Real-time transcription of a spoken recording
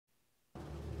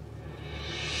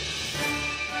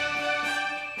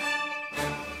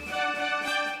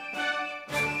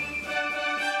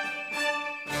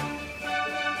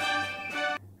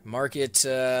Market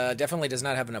definitely does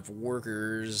not have enough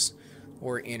workers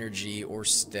or energy or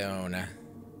stone.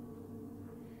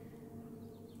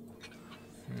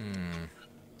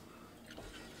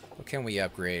 What can we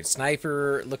upgrade?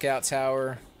 Sniper, lookout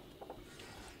tower.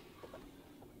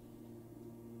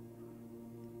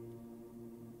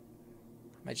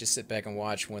 Might just sit back and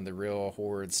watch when the real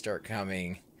hordes start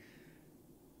coming.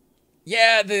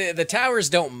 Yeah, the towers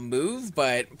don't move,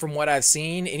 but from what I've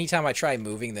seen, anytime I try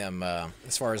moving them,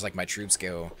 as far as like my troops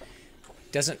go,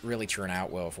 it doesn't really turn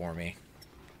out well for me.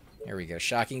 There we go.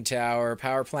 Shocking tower,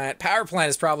 power plant. Power plant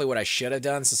is probably what I should have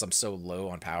done since I'm so low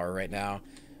on power right now.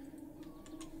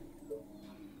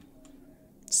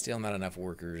 Still not enough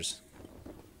workers.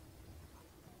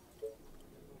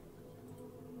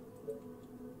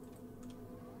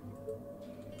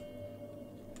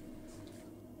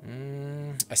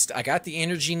 I got the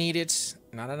energy needed.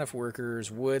 Not enough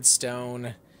workers. Wood,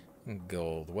 stone, and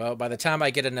gold. Well, by the time I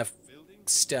get enough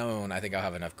stone, I think I'll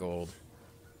have enough gold.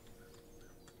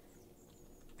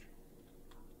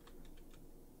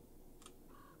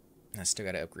 I still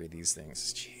gotta upgrade these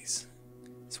things. Jeez.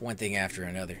 It's one thing after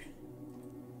another.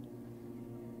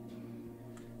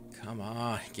 Come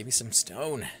on, give me some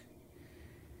stone.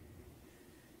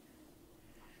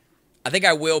 I think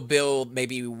I will build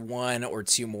maybe 1 or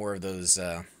 2 more of those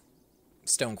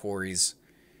stone quarries.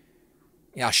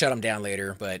 Yeah, I'll shut them down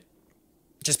later, but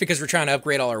just because we're trying to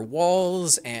upgrade all our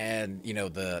walls and, you know,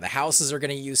 the houses are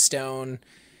going to use stone.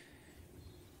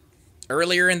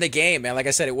 Earlier in the game, man, like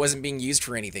I said, it wasn't being used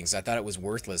for anything, so I thought it was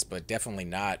worthless, but definitely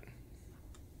not.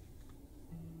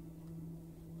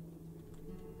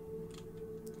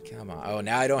 Come on. Oh,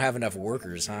 now I don't have enough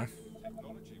workers, huh?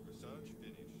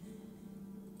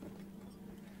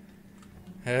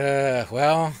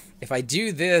 Well, if I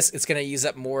do this, it's going to use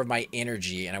up more of my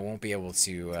energy, and I won't be able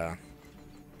to,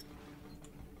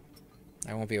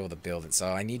 build it, so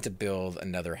I need to build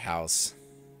another house.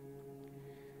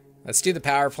 Let's do the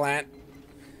power plant.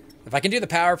 If I can do the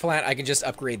power plant, I can just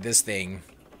upgrade this thing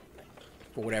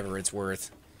for whatever it's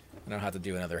worth. I don't have to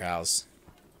do another house.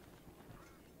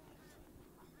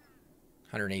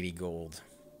 180 gold.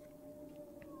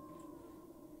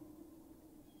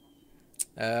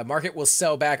 Market will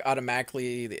sell back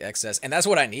automatically the excess. And that's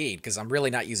what I need, because I'm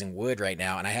really not using wood right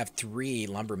now, and I have 3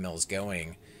 lumber mills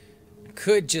going.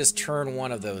 Could just turn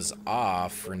one of those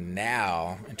off for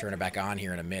now and turn it back on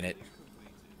here in a minute.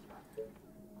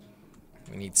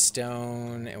 We need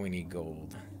stone, and we need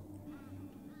gold.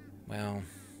 Well...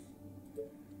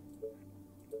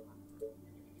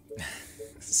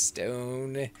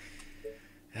 stone...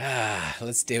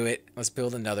 let's do it. Let's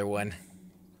build another one.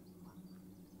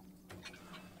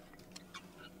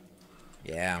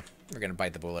 Yeah, we're gonna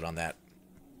bite the bullet on that.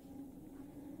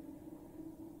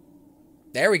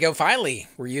 There we go, finally!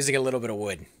 We're using a little bit of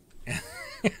wood.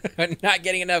 Not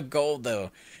getting enough gold,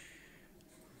 though.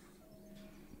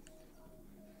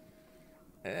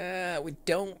 We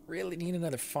don't really need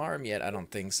another farm yet, I don't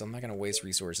think, so I'm not gonna waste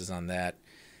resources on that.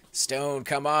 Stone,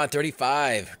 come on,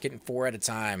 35. Getting 4 at a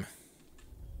time.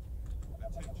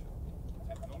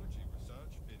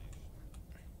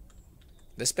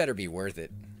 This better be worth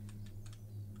it.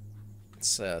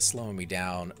 It's slowing me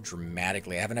down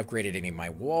dramatically. I haven't upgraded any of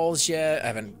my walls yet. I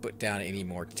haven't put down any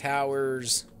more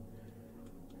towers.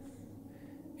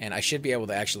 And I should be able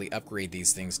to actually upgrade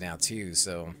these things now too,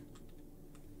 so...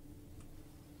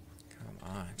 Come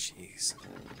on, jeez.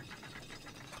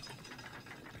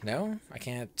 No? I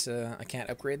can't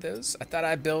upgrade those? I thought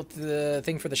I built the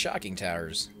thing for the shocking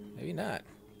towers. Maybe not.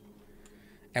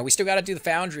 And we still gotta do the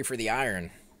foundry for the iron.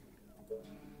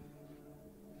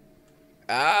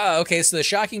 Ah, okay, so the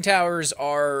shocking towers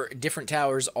are different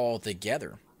towers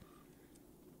altogether.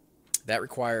 That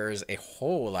requires a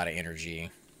whole lot of energy.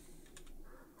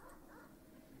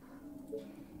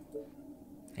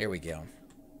 Here we go.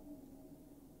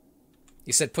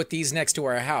 You said put these next to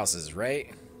our houses,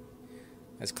 right?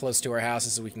 As close to our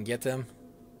houses as we can get them.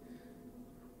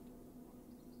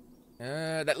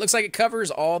 That looks like it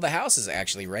covers all the houses,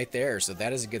 actually, right there. So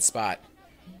that is a good spot.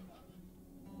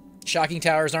 Shocking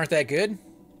towers aren't that good.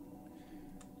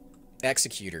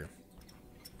 Executor.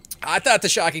 I thought the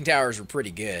shocking towers were pretty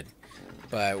good.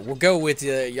 But we'll go with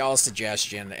y'all's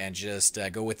suggestion and just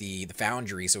go with the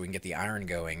foundry so we can get the iron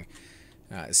going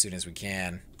as soon as we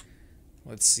can.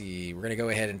 Let's see. We're going to go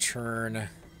ahead and turn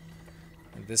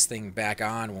this thing back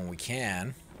on when we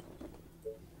can.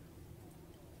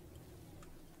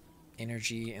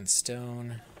 Energy and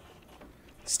stone.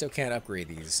 Still can't upgrade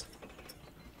these.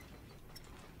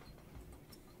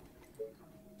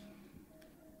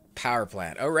 Power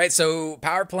plant. Alright, so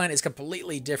power plant is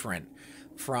completely different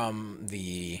from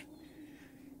the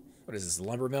What is this, the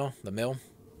lumber mill? The mill?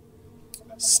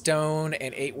 Stone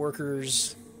and 8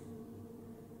 workers.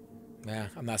 Yeah,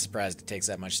 I'm not surprised it takes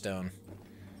that much stone.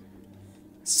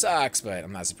 Sucks, but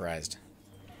I'm not surprised.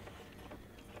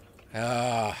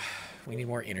 We need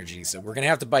more energy, so we're going to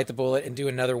have to bite the bullet and do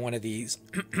another one of these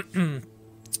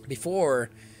before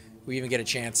we even get a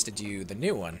chance to do the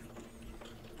new one.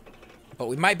 But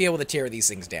we might be able to tear these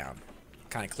things down.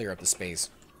 Kind of clear up the space.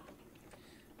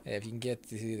 If you can get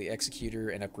to the executor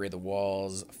and upgrade the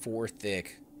walls, 4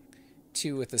 thick,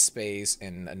 2 with the space,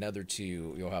 and another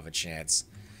 2, you'll have a chance.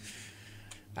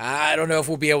 I don't know if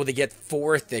we'll be able to get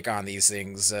 4 thick on these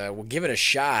things. We'll give it a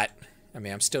shot. I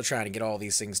mean, I'm still trying to get all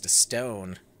these things to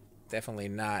stone. Definitely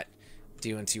not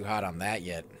doing too hot on that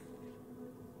yet.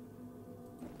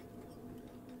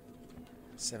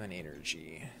 7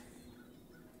 energy.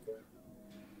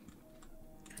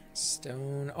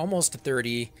 Stone, almost to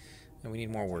 30. And we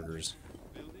need more workers.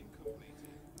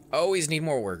 Always need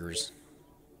more workers.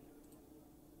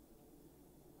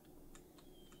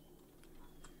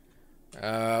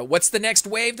 What's the next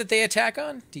wave that they attack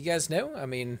on? Do you guys know? I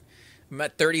mean, I'm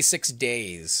at 36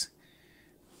 days.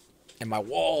 And my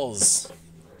walls.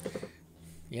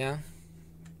 Yeah.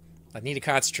 I need to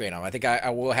concentrate on them. I think I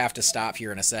will have to stop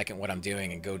here in a second what I'm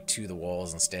doing and go to the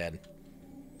walls instead.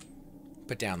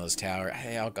 Put down those towers.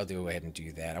 Hey, I'll go ahead and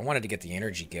do that. I wanted to get the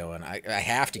energy going. I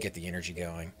have to get the energy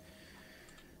going.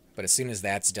 But as soon as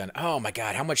that's done... Oh my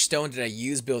god, how much stone did I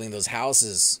use building those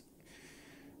houses?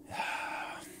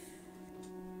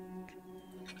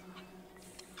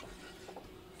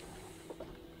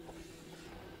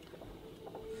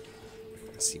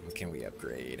 Let's see, what can we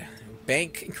upgrade?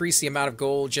 Bank, increase the amount of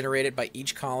gold generated by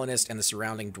each colonist and the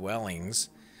surrounding dwellings.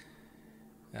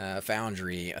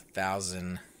 Foundry,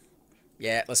 1,000.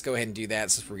 Yeah, let's go ahead and do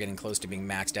that since we're getting close to being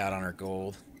maxed out on our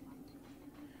gold.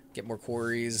 Get more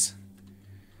quarries.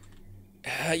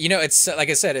 You know, it's like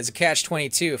I said, it's a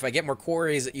catch-22. If I get more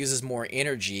quarries, it uses more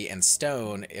energy and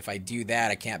stone. If I do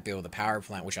that, I can't build a power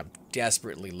plant, which I'm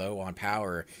desperately low on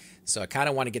power. So I kind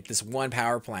of want to get this one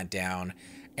power plant down,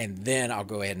 and then I'll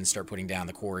go ahead and start putting down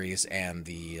the quarries and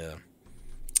the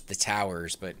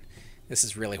towers. But this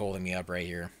is really holding me up right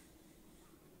here.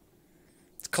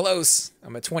 It's close.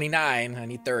 I'm at 29. I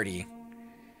need 30.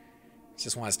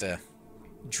 Just wants to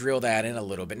drill that in a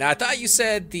little bit. Now, I thought you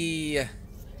said the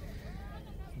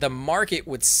market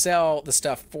would sell the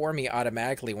stuff for me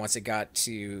automatically once it got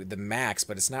to the max,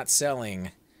 but it's not selling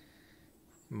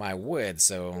my wood,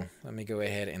 so let me go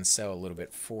ahead and sell a little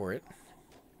bit for it.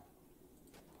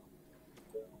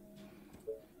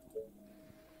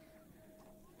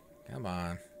 Come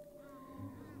on.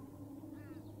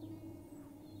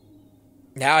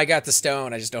 Now I got the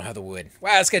stone, I just don't have the wood.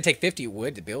 Wow, it's going to take 50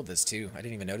 wood to build this, too. I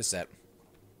didn't even notice that.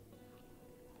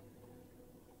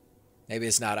 Maybe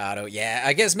it's not auto. Yeah,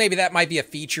 I guess maybe that might be a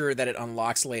feature that it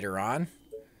unlocks later on.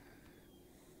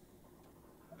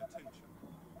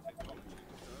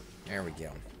 There we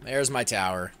go. There's my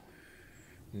tower.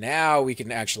 Now we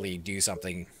can actually do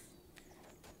something.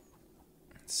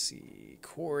 Let's see.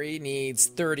 Quarry needs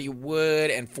 30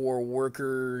 wood and 4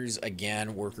 workers.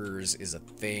 Again, workers is a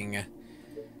thing.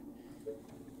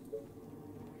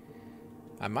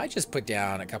 I might just put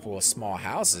down a couple of small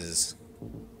houses.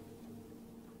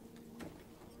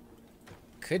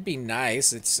 Could be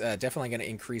nice. It's definitely going to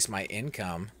increase my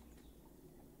income.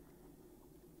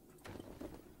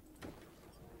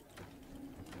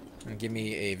 And give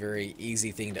me a very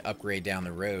easy thing to upgrade down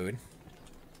the road.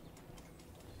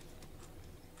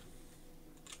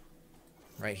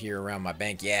 Right here around my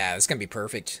bank. Yeah, it's going to be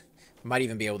perfect. Might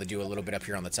even be able to do a little bit up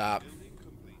here on the top.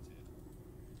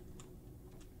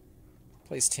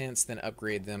 Place tents, then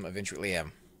upgrade them eventually. Yeah.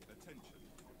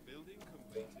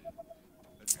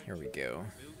 Here we go.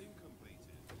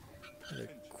 Another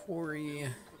quarry.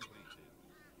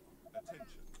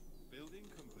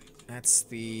 That's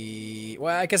the...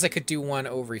 Well, I guess I could do one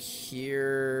over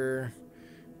here.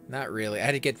 Not really. I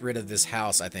had to get rid of this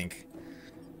house, I think.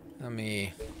 Let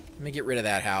me get rid of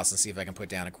that house and see if I can put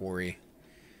down a quarry.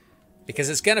 Because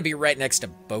it's going to be right next to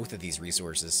both of these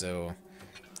resources, so...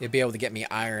 It'll be able to get me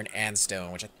iron and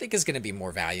stone, which I think is going to be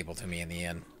more valuable to me in the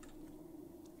end.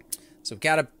 So we've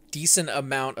got a decent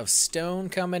amount of stone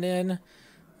coming in.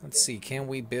 Let's see, can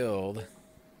we build?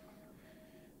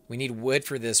 We need wood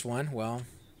for this one. Well,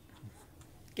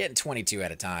 getting 22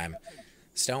 at a time.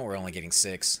 Stone, we're only getting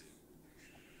 6.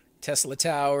 Tesla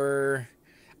Tower.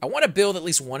 I want to build at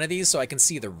least one of these so I can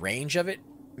see the range of it.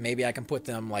 Maybe I can put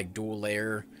them like dual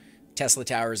layer Tesla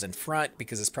Towers in front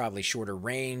because it's probably shorter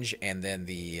range, and then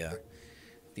the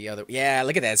other... Yeah,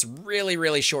 look at that. It's really,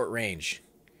 really short range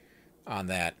on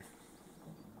that.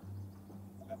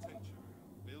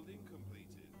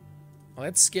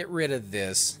 let's get rid of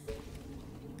this.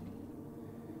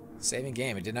 Saving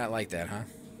game. It did not like that, huh?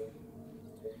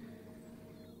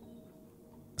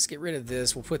 Let's get rid of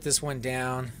this. We'll put this one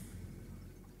down.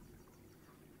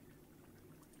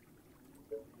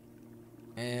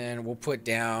 And we'll put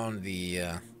down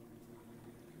the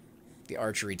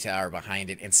archery tower behind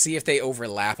it and see if they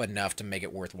overlap enough to make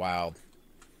it worthwhile.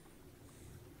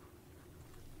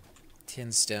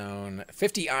 10 stone,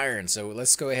 50 iron. So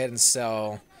let's go ahead and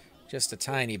sell just a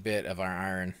tiny bit of our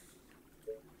iron.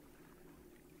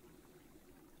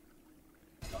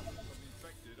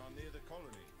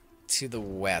 To the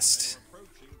west.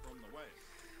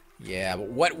 Yeah, but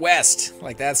what west?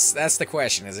 Like that's the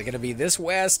question. Is it going to be this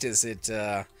west? Is it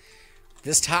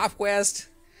this top west?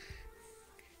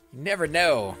 You never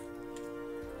know.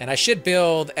 And I should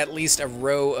build at least a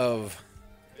row of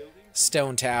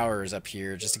stone towers up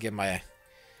here just to give my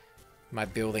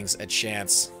buildings a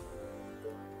chance.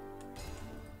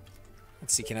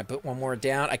 Let's see, can I put one more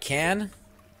down? I can.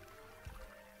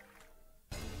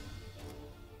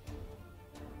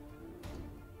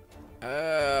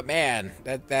 Man,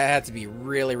 that had to be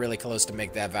really, really close to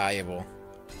make that valuable.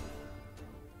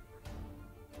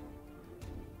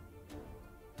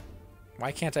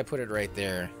 Why can't I put it right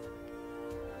there?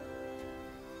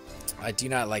 I do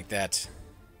not like that.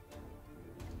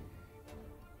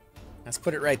 Let's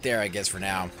put it right there, I guess, for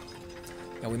now.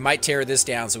 And we might tear this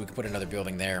down so we can put another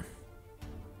building there.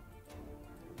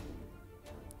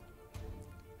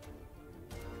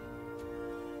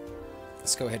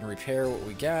 Let's go ahead and repair what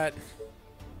we got.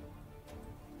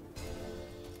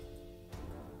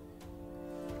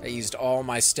 I used all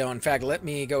my stone. In fact, let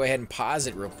me go ahead and pause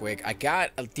it real quick. I got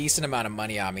a decent amount of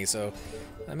money on me, so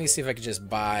let me see if I can just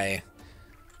buy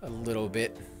a little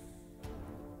bit.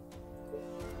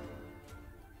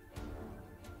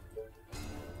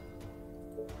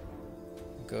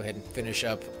 Go ahead and finish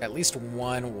up at least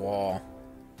one wall.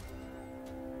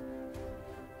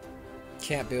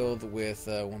 Can't build with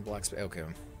one block space. Okay.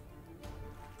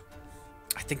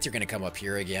 I think they're going to come up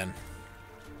here again.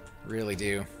 Really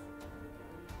do.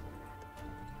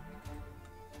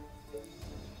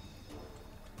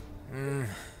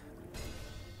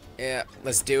 Yeah,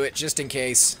 let's do it just in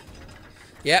case.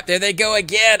 Yep, there they go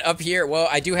again up here. Well,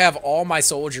 I do have all my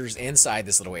soldiers inside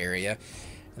this little area.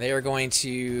 They are going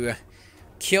to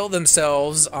kill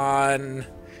themselves on...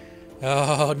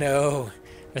 Oh, no.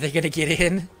 Are they going to get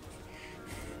in?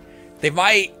 They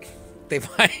might. They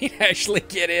might actually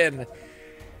get in.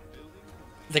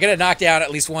 They're going to knock down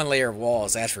at least one layer of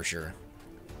walls, that's for sure.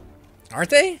 Aren't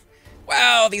they?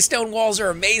 Wow, these stone walls are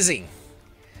amazing.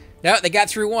 No, they got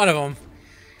through one of them.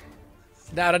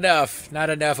 Not enough.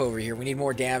 Not enough over here. We need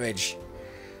more damage.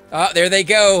 Oh, there they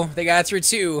go. They got through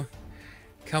two.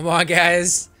 Come on,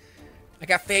 guys. I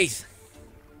got faith.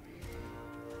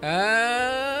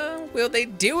 Will they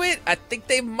do it? I think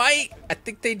they might. I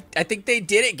think they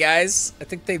did it, guys. I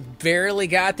think they barely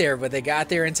got there, but they got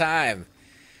there in time.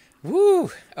 Woo!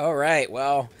 All right.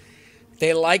 Well,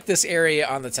 they like this area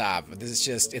on the top. This is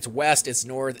just, it's west, it's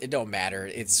north, it don't matter.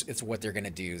 It's what they're going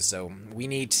to do. So we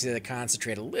need to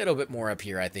concentrate a little bit more up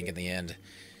here, I think, in the end.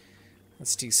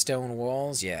 Let's do stone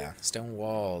walls. Yeah, stone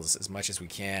walls as much as we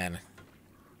can.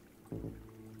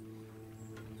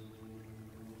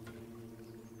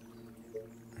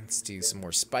 Let's do some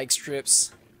more spike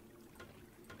strips.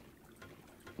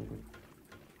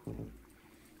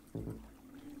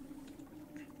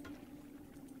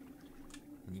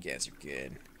 You guys are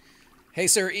good. Hey,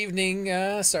 sir, evening.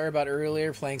 Sorry about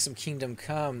earlier. Playing some Kingdom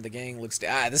Come. The gang looks...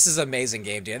 this is an amazing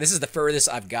game, dude. This is the furthest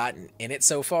I've gotten in it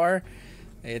so far.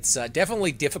 It's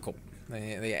definitely difficult.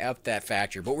 They upped that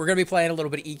factor. But we're going to be playing a little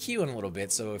bit of EQ in a little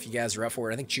bit, so if you guys are up for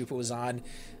it, I think Chupa was on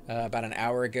about an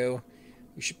hour ago.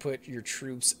 You should put your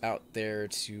troops out there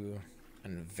to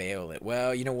unveil it.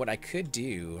 Well, you know what I could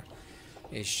do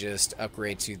is just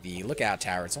upgrade to the lookout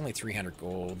tower. It's only 300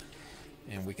 gold.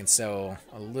 And we can sell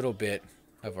a little bit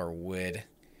of our wood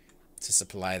to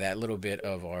supply that, little bit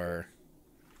of our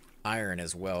iron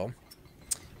as well.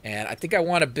 And I think I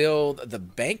want to build the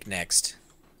bank next.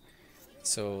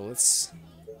 So let's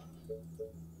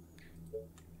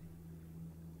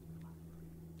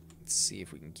see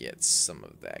if we can get some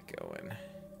of that going.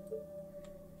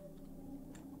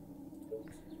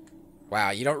 Wow,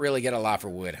 you don't really get a lot for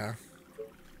wood, huh?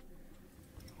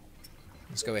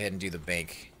 Let's go ahead and do the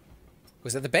bank.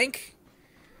 Was that the bank?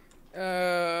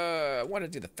 I want to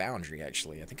do the foundry,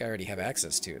 actually. I think I already have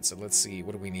access to it. So let's see.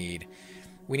 What do we need?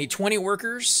 We need 20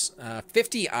 workers,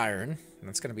 50 iron.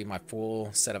 That's going to be my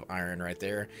full set of iron right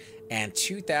there. And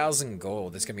 2,000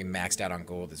 gold. That's going to be maxed out on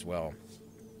gold as well.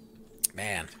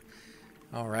 Man.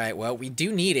 All right. Well, we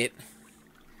do need it.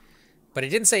 But it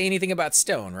didn't say anything about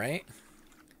stone, right?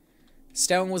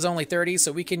 Stone was only 30,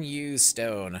 so we can use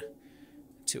stone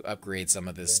to upgrade some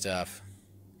of this stuff.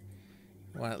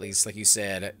 Well, at least, like you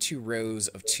said, 2 rows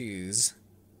of 2s.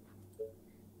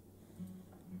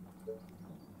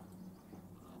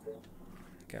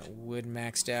 Got wood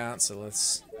maxed out, so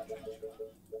let's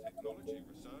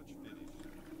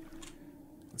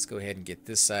go ahead and get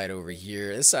this side over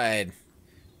here. This side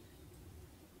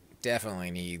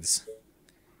definitely needs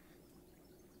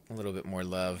a little bit more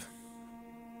love.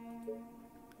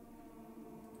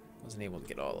 Wasn't able to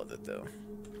get all of it, though.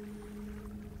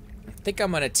 I think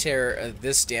I'm going to tear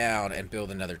this down and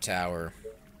build another tower.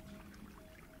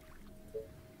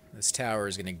 This tower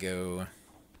is going to go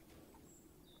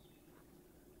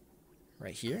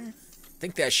right here. I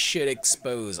think that should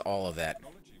expose all of that.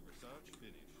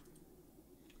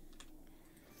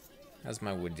 How's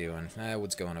my wood doing?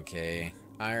 Wood's going okay.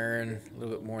 Iron, a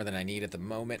little bit more than I need at the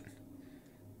moment.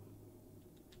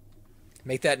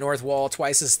 Make that north wall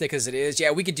twice as thick as it is. Yeah,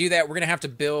 we could do that. We're going to have to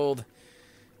build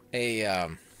a...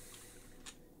 let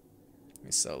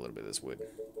me sell a little bit of this wood.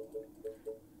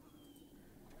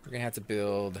 We're going to have to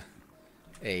build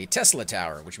a Tesla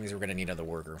tower, which means we're going to need another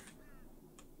worker.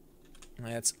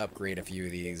 Let's upgrade a few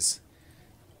of these.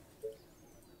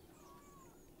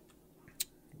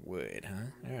 Wood,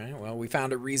 huh? Alright, well, we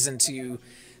found a reason to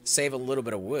save a little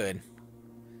bit of wood.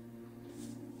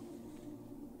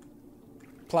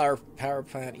 Power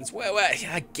plant eats... Well,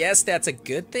 I guess that's a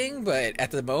good thing, but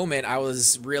at the moment, I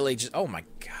was really just... Oh my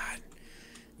god.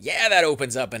 Yeah, that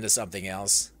opens up into something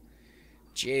else.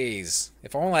 Jeez.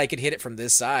 If only I could hit it from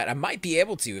this side. I might be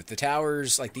able to. If the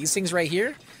towers, like these things right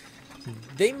here,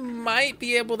 they might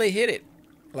be able to hit it.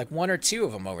 Like 1 or 2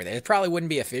 of them over there. It probably wouldn't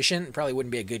be efficient. It probably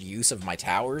wouldn't be a good use of my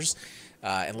towers.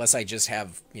 Unless I just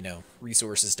have, you know,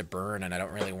 resources to burn and I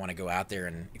don't really want to go out there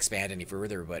and expand any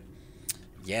further. But,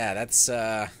 yeah, that's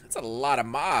a lot of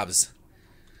mobs.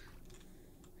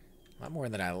 A lot more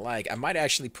than I like. I might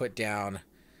actually put down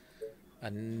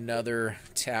another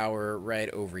tower right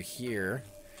over here.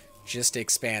 Just to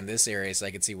expand this area so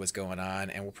I can see what's going on.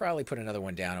 And we'll probably put another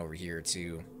one down over here,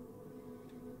 too.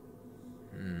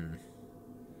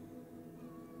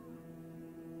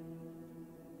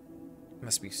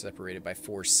 Must be separated by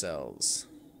 4 cells.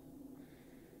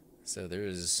 So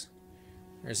there's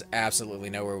absolutely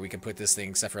nowhere we can put this thing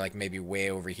except for like maybe way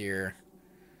over here.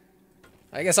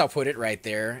 I guess I'll put it right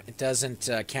there. It doesn't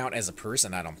count as a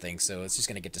person, I don't think, so it's just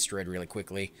going to get destroyed really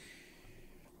quickly.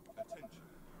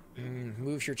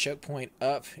 Move your choke point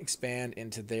up, expand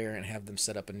into there, and have them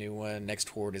set up a new one. Next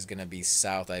horde is going to be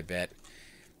south, I bet.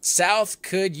 South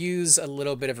could use a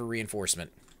little bit of a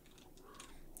reinforcement.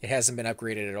 It hasn't been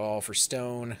upgraded at all for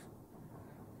stone.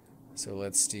 So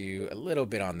let's do a little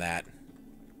bit on that.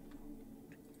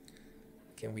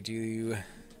 Can we do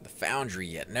the foundry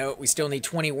yet? No, we still need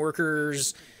 20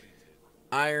 workers.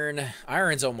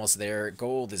 Iron's almost there.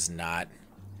 Gold is not.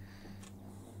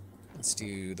 Let's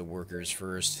do the workers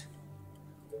first.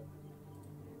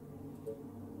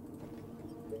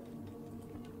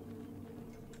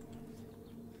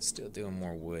 Still doing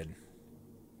more wood.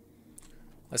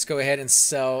 Let's go ahead and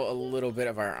sell a little bit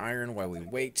of our iron while we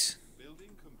wait. Building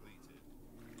completed.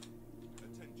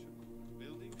 Attention.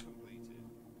 Building completed.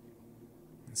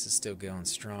 This is still going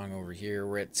strong over here.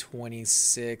 We're at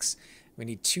 26. We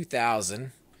need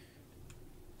 2,000.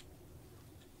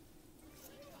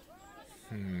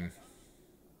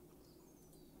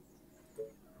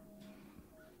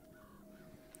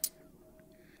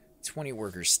 20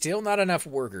 workers. Still not enough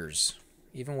workers.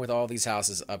 Even with all these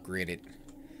houses upgraded.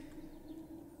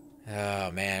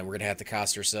 Oh, man. We're going to have to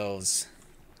cost ourselves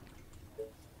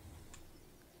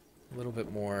a little bit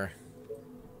more.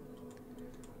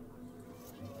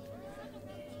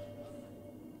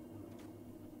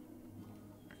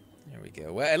 There we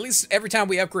go. Well, at least every time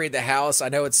we upgrade the house, I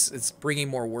know it's bringing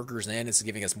more workers in. It's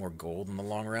giving us more gold in the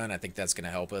long run. I think that's going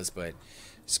to help us, but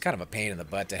it's kind of a pain in the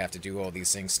butt to have to do all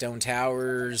these things. Stone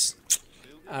towers.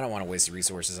 I don't want to waste the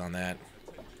resources on that.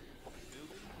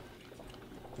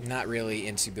 Not really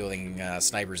into building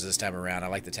snipers this time around. I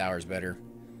like the towers better.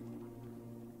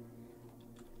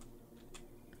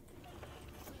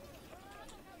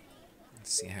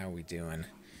 Let's see how we doing.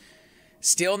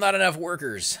 Still not enough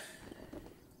workers.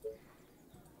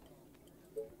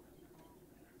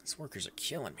 These workers are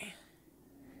killing me.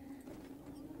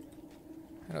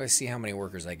 How do I see how many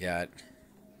workers I got?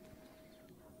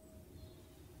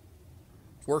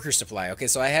 Worker supply. Okay,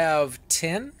 so I have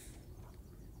 10.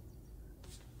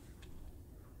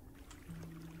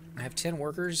 I have 10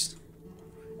 workers.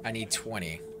 I need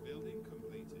 20.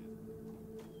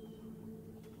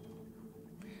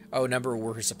 Oh, number of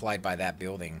workers supplied by that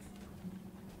building.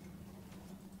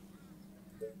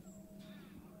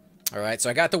 Alright, so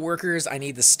I got the workers, I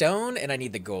need the stone, and I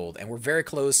need the gold. And we're very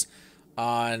close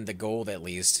on the gold, at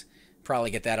least.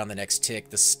 Probably get that on the next tick.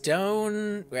 The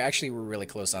stone, we're really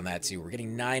close on that, too. We're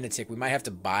getting 9 a tick. We might have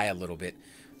to buy a little bit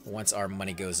once our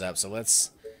money goes up. So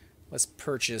let's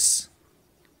purchase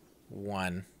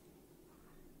 1.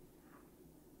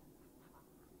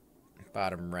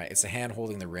 Bottom right. It's a hand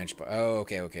holding the wrench. Oh,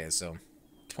 okay. So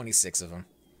 26 of them.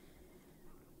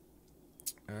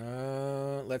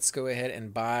 Let's go ahead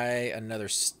and buy another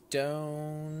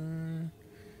stone.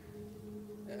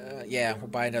 Yeah, we'll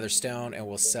buy another stone and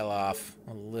we'll sell off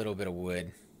a little bit of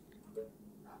wood.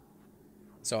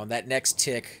 So on that next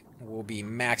tick, we'll be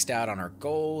maxed out on our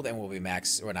gold and we'll be not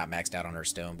maxed out on our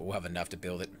stone, but we'll have enough to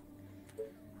build it.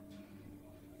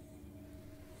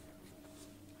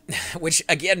 Which,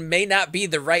 again, may not be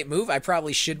the right move. I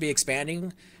probably should be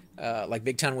expanding, like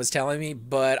Big Ton was telling me,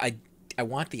 but I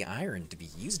want the iron to be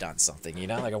used on something, you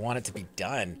know? Like, I want it to be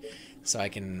done so I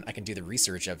can do the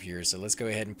research up here. So let's go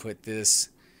ahead and put this...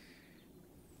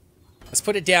 Let's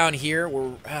put it down here.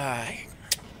 Was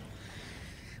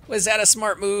that a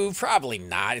smart move? Probably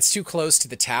not. It's too close to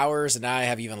the towers, and now I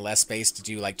have even less space to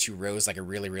do, like, 2 rows like I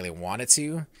really, really wanted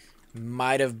to.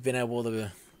 Might have been able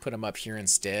to put them up here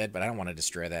instead, but I don't want to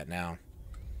destroy that now.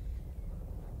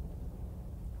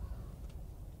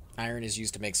 Iron is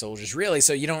used to make soldiers. Really?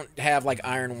 So you don't have, like,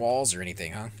 iron walls or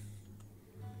anything, huh?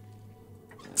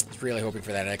 I was really hoping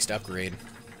for that next upgrade.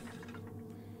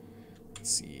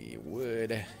 Let's see.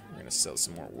 Wood. We're going to sell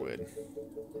some more wood.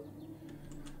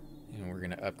 And we're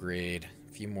going to upgrade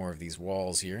a few more of these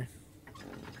walls here.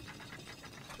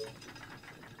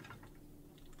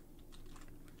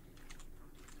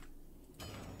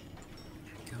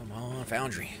 Come on,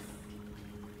 foundry.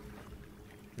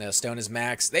 No, stone is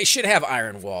max. They should have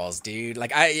iron walls, dude.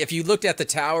 Like, if you looked at the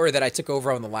tower that I took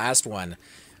over on the last one,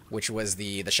 which was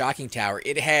the shocking tower,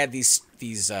 it had these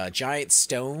giant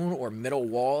stone or metal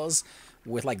walls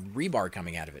with, like, rebar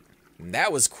coming out of it. And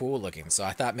that was cool looking, so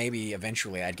I thought maybe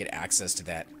eventually I'd get access to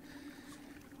that.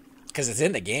 Because it's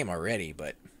in the game already,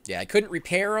 but... yeah, I couldn't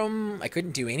repair them. I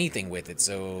couldn't do anything with it,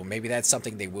 so maybe that's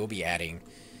something they will be adding.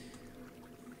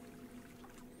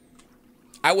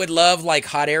 I would love, like,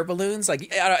 hot air balloons.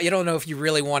 Like, you don't know if you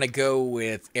really want to go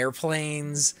with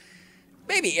airplanes.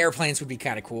 Maybe airplanes would be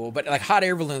kind of cool, but, like, hot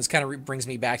air balloons kind of brings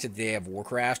me back to the day of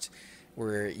Warcraft,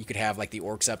 where you could have, like, the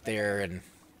orcs up there and...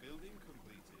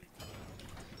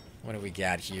 what do we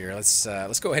got here? Let's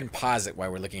go ahead and pause it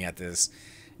while we're looking at this.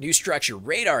 New structure.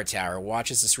 Radar tower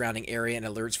watches the surrounding area and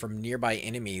alerts from nearby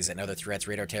enemies and other threats.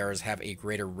 Radar towers have a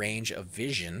greater range of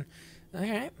vision.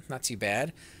 Alright, not too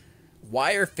bad.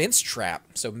 Wire fence trap.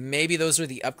 So maybe those are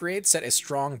the upgrades. Set a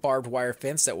strong barbed wire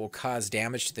fence that will cause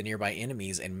damage to the nearby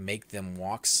enemies and make them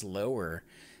walk slower.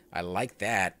 I like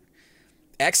that.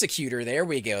 Executor, there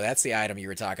we go. That's the item you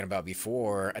were talking about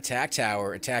before. Attack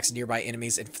tower attacks nearby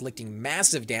enemies, inflicting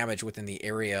massive damage within the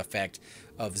area effect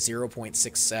of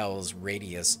 0.6 cells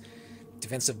radius.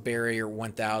 Defensive barrier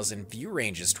 1000, view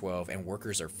range is 12, and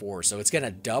workers are 4. So it's going to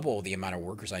double the amount of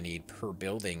workers I need per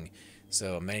building.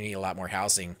 So I'm going to need a lot more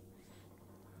housing.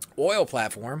 Oil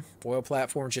platform. Oil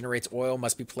platform generates oil,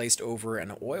 must be placed over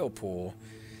an oil pool.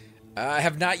 I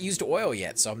have not used oil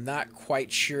yet, so I'm not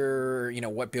quite sure, you know,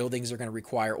 what buildings are going to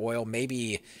require oil.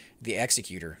 Maybe the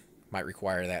executor might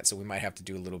require that, so we might have to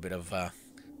do a little bit of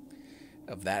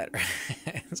that.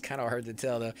 It's kind of hard to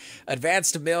tell, though.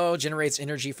 Advanced mill generates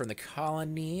energy from the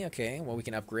colony. Okay, well, we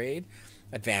can upgrade.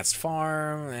 Advanced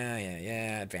farm.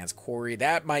 Yeah. Advanced quarry.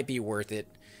 That might be worth it.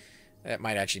 That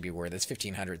might actually be worth it. It's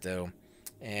 1,500, though.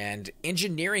 And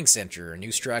engineering center,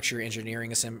 new structure.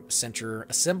 Engineering center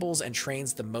assembles and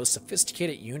trains the most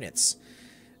sophisticated units.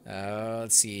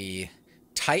 Let's see.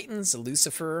 Titans,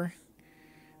 Lucifer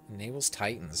enables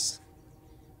Titans.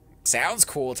 Sounds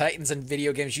cool. Titans in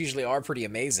video games usually are pretty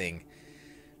amazing.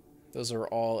 Those are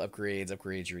all upgrades.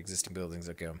 Upgrade your existing buildings.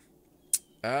 Okay.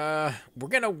 We're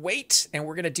gonna wait and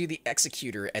we're gonna do the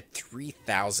executor at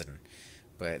 3,000,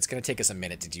 but it's gonna take us a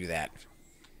minute to do that.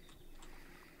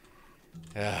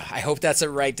 I hope that's a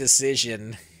right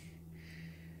decision,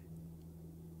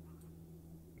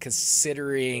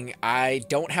 considering I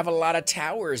don't have a lot of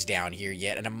towers down here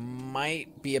yet, and it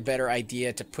might be a better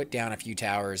idea to put down a few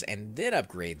towers and then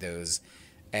upgrade those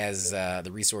as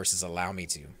the resources allow me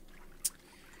to.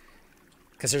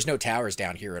 Because there's no towers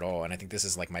down here at all, and I think this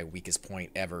is like my weakest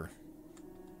point ever.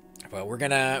 But we're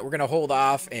gonna hold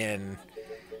off and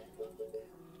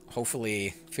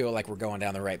hopefully feel like we're going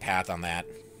down the right path on that.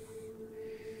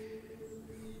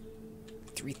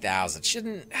 3,000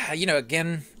 shouldn't, you know,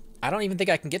 again, I don't even think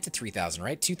I can get to 3,000,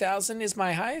 right? 2,000 is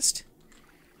my highest?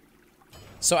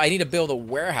 So I need to build a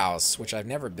warehouse, which I've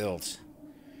never built.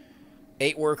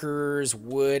 8 workers,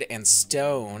 wood, and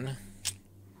stone.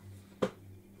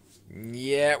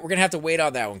 Yeah, we're going to have to wait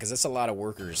on that one because that's a lot of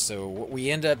workers. So what we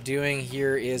end up doing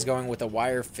here is going with a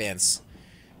wire fence.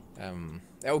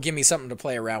 That will give me something to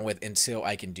play around with until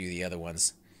I can do the other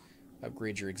ones.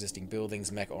 Upgrade your existing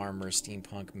buildings, mech armor,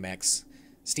 steampunk mechs.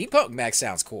 Steampunk mech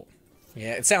sounds cool.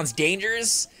 Yeah, it sounds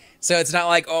dangerous. So it's not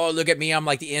like, oh, look at me, I'm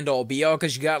like the end-all be-all,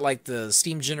 because you got like the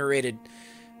steam-generated,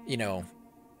 you know,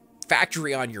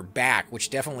 factory on your back,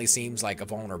 which definitely seems like a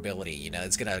vulnerability. You know,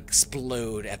 it's going to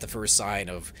explode at the first sign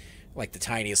of like the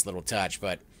tiniest little touch,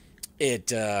 but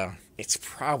it's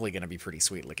probably going to be pretty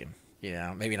sweet looking. You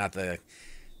know, maybe not the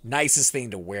nicest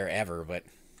thing to wear ever, but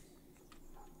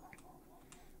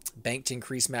bank to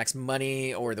increase max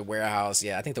money or the warehouse.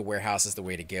 Yeah, I think the warehouse is the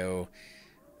way to go.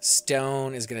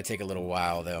 Stone is going to take a little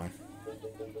while, though.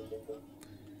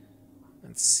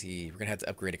 Let's see. We're going to have to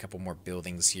upgrade a couple more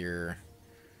buildings here.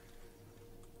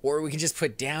 Or we can just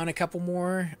put down a couple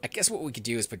more. I guess what we could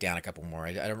do is put down a couple more.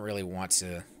 I don't really want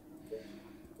to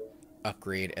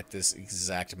upgrade at this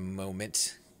exact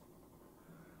moment.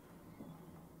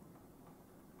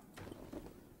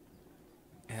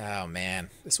 Oh, man.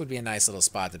 This would be a nice little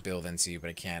spot to build into, but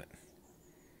I can't.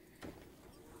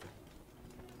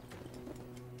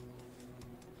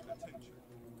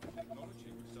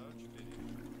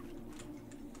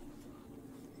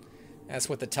 That's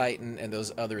what the Titan and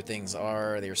those other things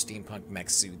are. They're steampunk mech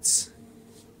suits.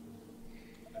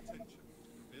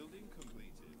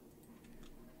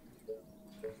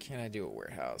 Can I do a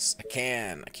warehouse? I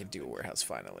can. I can do a warehouse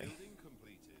finally.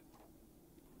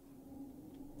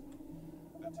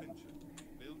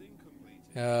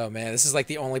 Oh man, this is like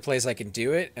the only place I can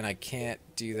do it, and I can't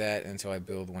do that until I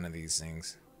build one of these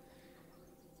things.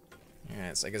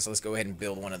 Alright, so I guess let's go ahead and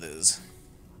build one of those.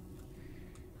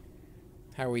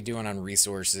 How are we doing on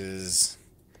resources?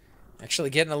 Actually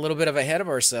getting a little bit of ahead of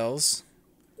ourselves.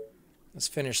 Let's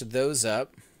finish those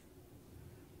up.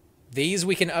 These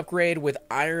we can upgrade with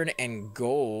iron and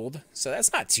gold, so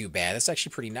that's not too bad. That's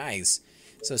actually pretty nice.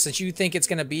 So since you think it's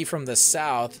going to be from the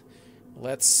south,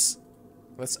 let's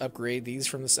upgrade these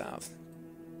from the south.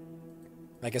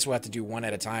 I guess we'll have to do one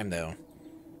at a time, though.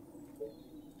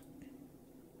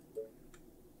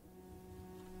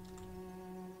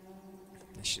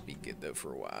 This should be good, though,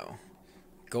 for a while.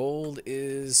 Gold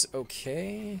is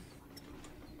okay.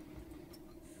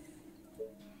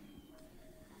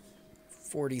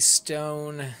 40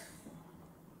 stone.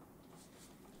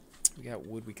 We got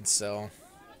wood we can sell.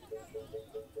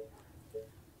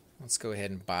 Let's go ahead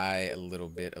and buy a little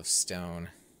bit of stone.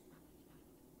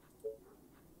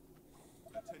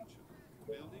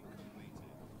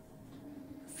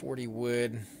 40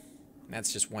 wood.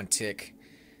 That's just one tick.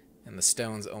 And the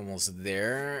stone's almost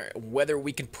there. Whether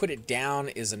we can put it down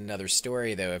is another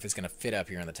story, though, if it's going to fit up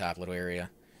here in the top little area.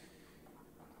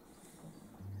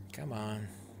 Come on.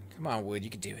 Come on, wood. You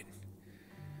can do it.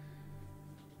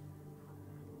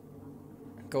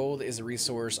 Gold is a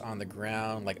resource on the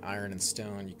ground, like iron and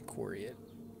stone. You can quarry it.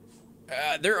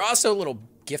 There are also little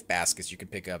gift baskets you can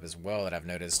pick up as well that I've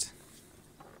noticed.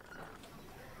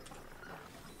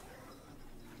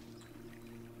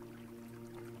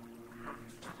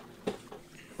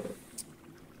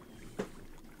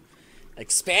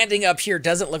 Expanding up here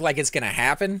doesn't look like it's going to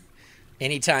happen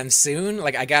anytime soon.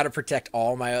 Like, I got to protect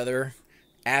all my other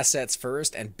assets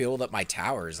first and build up my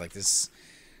towers. Like, this...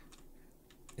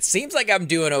 It seems like I'm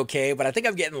doing okay, but I think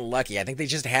I'm getting lucky. I think they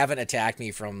just haven't attacked me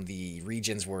from the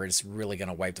regions where it's really going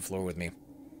to wipe the floor with me.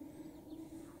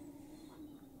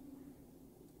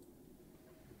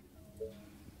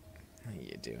 How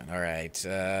you doing? All right.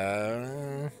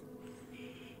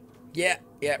 Yeah,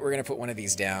 we're going to put one of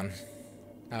these down.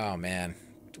 Oh, man.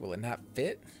 Will it not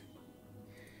fit?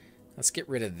 Let's get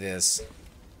rid of this.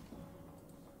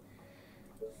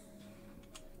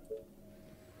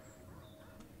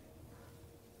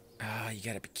 Ah, you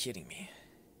gotta be kidding me.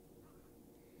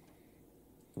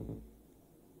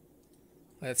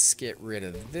 Let's get rid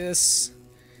of this.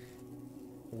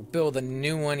 We'll build a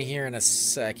new one here in a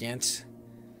second.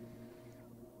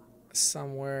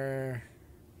 Somewhere...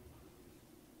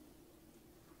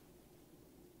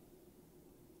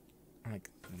 like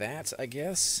that, I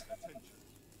guess.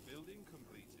 Building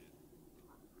completed.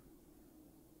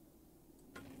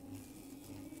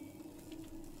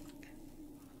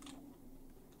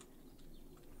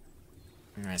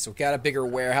 Alright, so we've got a bigger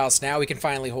warehouse. Now we can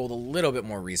finally hold a little bit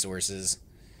more resources.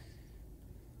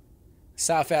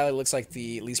 South Valley looks like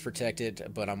the least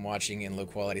protected, but I'm watching in low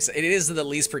quality. So it is the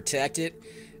least protected,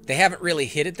 they haven't really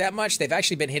hit it that much. They've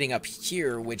actually been hitting up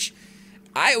here, which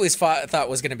I always thought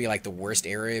was going to be like the worst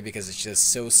area because it's just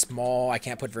so small. I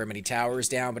can't put very many towers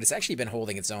down, but it's actually been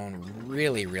holding its own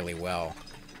really, really well.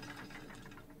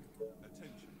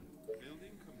 Attention.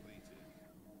 Building completed.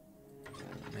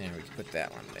 And we can put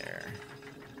that one there.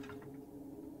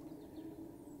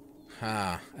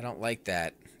 Huh, I don't like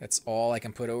that. That's all I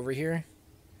can put over here?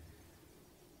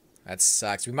 That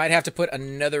sucks. We might have to put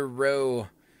another row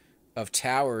of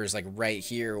towers like right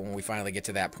here when we finally get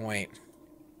to that point.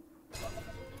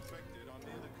 Infected on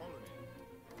near the colony.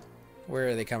 Where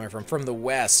are they coming from? From the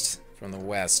west. From the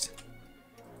west.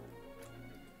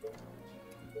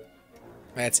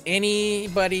 That's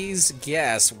anybody's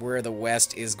guess where the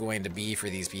west is going to be for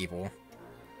these people.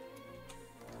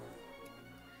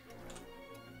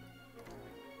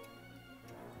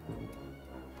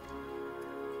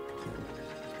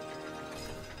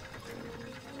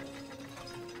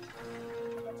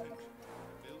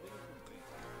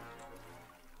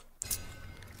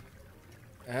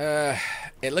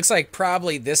 It looks like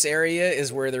probably this area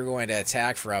is where they're going to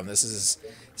attack from.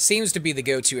 Seems to be the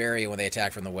go-to area when they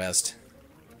attack from the west.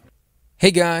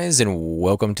 Hey guys, and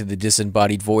welcome to the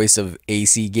disembodied voice of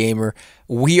AC Gamer.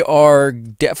 We are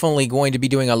definitely going to be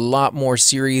doing a lot more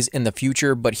series in the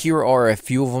future, but here are a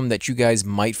few of them that you guys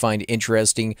might find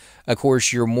interesting. Of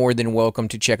course, you're more than welcome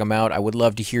to check them out. I would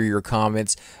love to hear your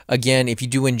comments. Again, if you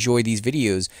do enjoy these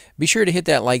videos, be sure to hit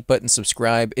that like button,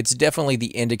 subscribe. It's definitely the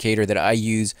indicator that I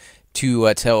use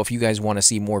to tell if you guys want to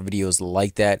see more videos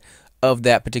like that, of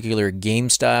that particular game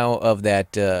style, of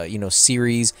that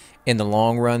series in the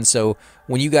long run. So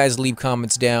when you guys leave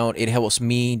comments down, it helps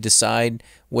me decide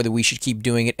whether we should keep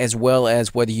doing it, as well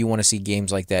as whether you want to see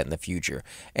games like that in the future.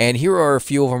 And here are a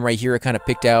few of them right here. I kind of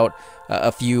picked out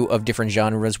a few of different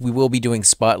genres. We will be doing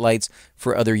spotlights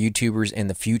for other YouTubers in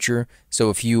the future. So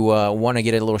if you want to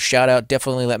get a little shout out,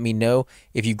 definitely let me know.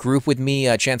 If you group with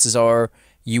me, chances are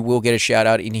you will get a shout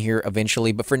out in here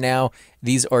eventually. But for now,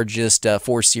 these are just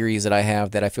 4 series that I have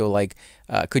that I feel like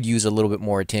could use a little bit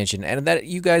more attention and that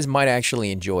you guys might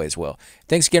actually enjoy as well.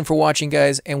 Thanks again for watching,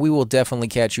 guys, and we will definitely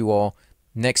catch you all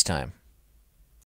next time.